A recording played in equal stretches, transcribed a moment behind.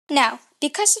Now,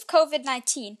 because of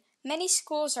COVID-19, many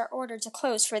schools are ordered to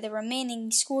close for the remaining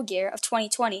school year of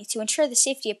 2020 to ensure the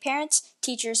safety of parents,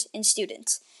 teachers, and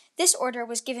students. This order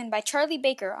was given by Charlie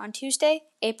Baker on Tuesday,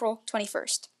 April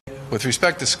 21st. With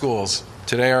respect to schools,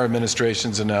 today our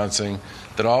administration is announcing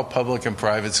that all public and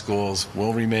private schools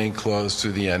will remain closed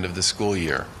through the end of the school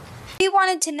year. We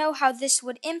wanted to know how this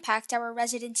would impact our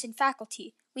residents and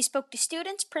faculty. We spoke to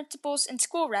students, principals, and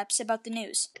school reps about the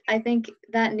news. I think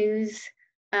that news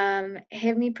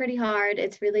hit me pretty hard.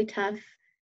 It's really tough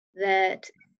that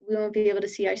we won't be able to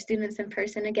see our students in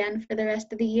person again for the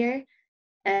rest of the year,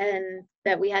 and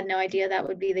that we had no idea that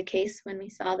would be the case when we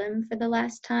saw them for the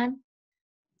last time.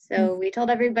 So we told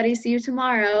everybody, see you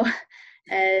tomorrow,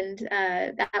 and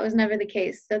that was never the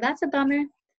case. So that's a bummer.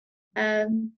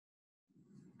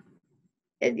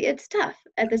 It's tough.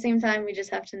 At the same time, we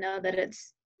just have to know that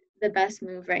it's the best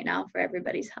move right now for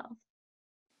everybody's health.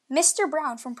 Mr.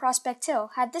 Brown from Prospect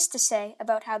Hill had this to say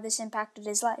about how this impacted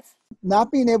his life. Not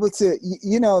being able to,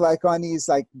 like on these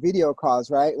like video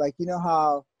calls, right? Like, you know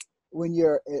how when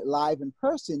you're live in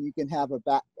person, you can have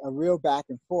a real back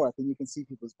and forth, and you can see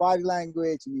people's body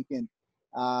language, and you can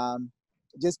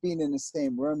just being in the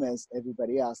same room as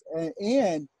everybody else,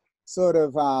 and sort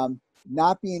of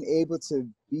not being able to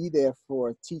be there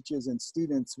for teachers and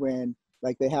students when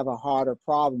like they have a harder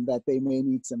problem that they may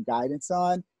need some guidance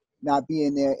on, not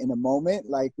being there in a moment.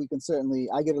 Like we can certainly,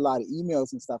 I get a lot of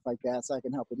emails and stuff like that, so I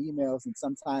can help with emails, and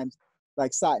sometimes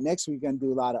like next week, we're gonna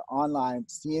do a lot of online,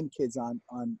 seeing kids on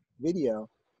video,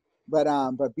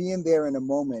 but being there in a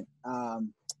moment,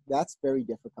 that's very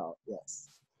difficult. Yes.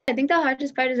 I think the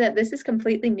hardest part is that this is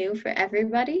completely new for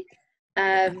everybody.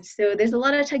 So there's a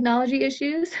lot of technology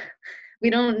issues. We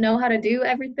don't know how to do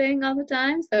everything all the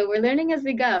time. So we're learning as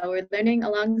we go. We're learning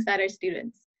alongside our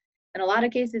students. In a lot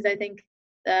of cases, I think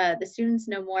the students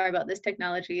know more about this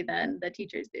technology than the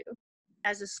teachers do.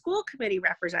 As a school committee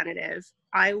representative,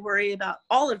 I worry about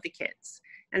all of the kids.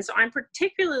 And so I'm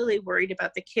particularly worried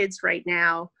about the kids right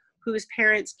now whose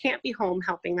parents can't be home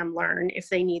helping them learn if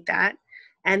they need that.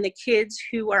 And the kids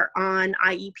who are on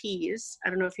IEPs, I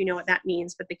don't know if you know what that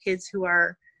means, but the kids who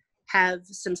have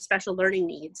some special learning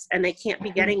needs and they can't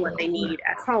be getting what they need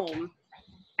at home.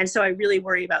 And so I really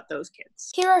worry about those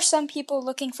kids. Here are some people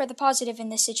looking for the positive in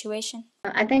this situation.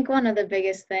 I think one of the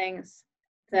biggest things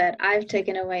that I've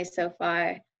taken away so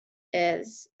far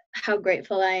is how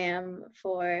grateful I am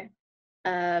for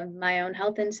my own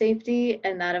health and safety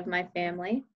and that of my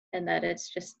family, and that it's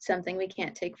just something we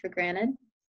can't take for granted.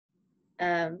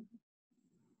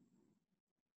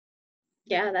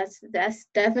 Yeah, that's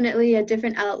definitely a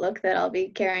different outlook that I'll be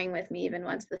carrying with me even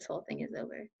once this whole thing is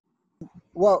over.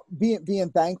 Well, being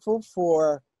thankful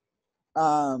for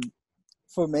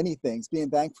many things, being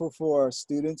thankful for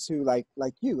students who like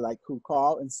who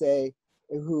call and say,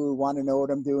 who want to know what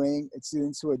I'm doing, and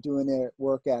students who are doing their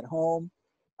work at home.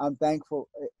 I'm thankful.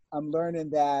 I'm learning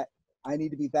that I need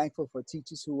to be thankful for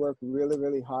teachers who work really,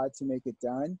 really hard to make it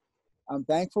done. I'm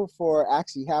thankful for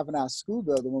actually having our school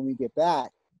building when we get back,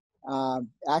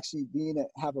 actually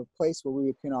have a place where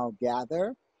we can all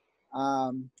gather.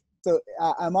 So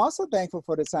I'm also thankful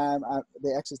for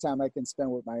the extra time I can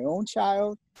spend with my own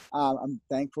child. I'm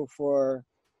thankful for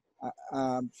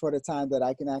the time that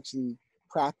I can actually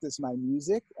practice my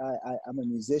music. I'm a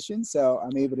musician, so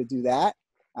I'm able to do that.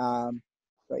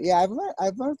 But yeah,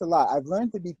 I've learned a lot. I've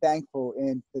learned to be thankful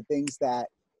in the things that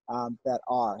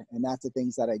are, and that's the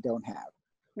things that I don't have.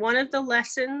 One of the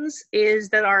lessons is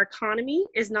that our economy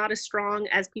is not as strong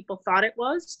as people thought it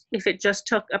was. If it just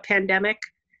took a pandemic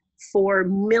for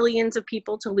millions of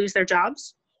people to lose their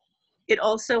jobs. It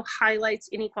also highlights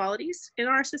inequalities in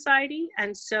our society.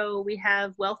 And so we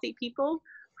have wealthy people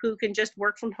who can just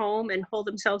work from home and hold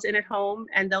themselves in at home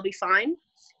and they'll be fine.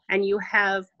 And you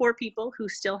have poor people who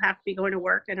still have to be going to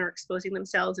work and are exposing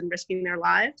themselves and risking their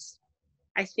lives.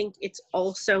 I think it's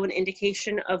also an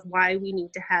indication of why we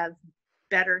need to have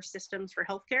better systems for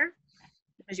healthcare,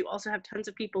 because you also have tons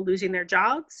of people losing their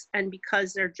jobs, and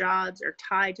because their jobs are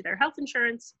tied to their health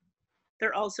insurance,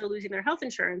 they're also losing their health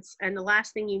insurance. And the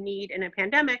last thing you need in a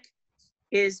pandemic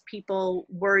is people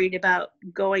worried about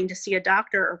going to see a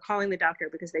doctor or calling the doctor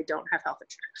because they don't have health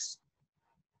insurance.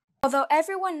 Although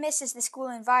everyone misses the school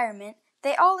environment,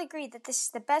 they all agree that this is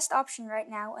the best option right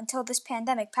now until this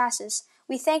pandemic passes.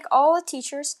 We thank all the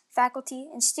teachers, faculty,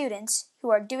 and students who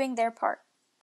are doing their part.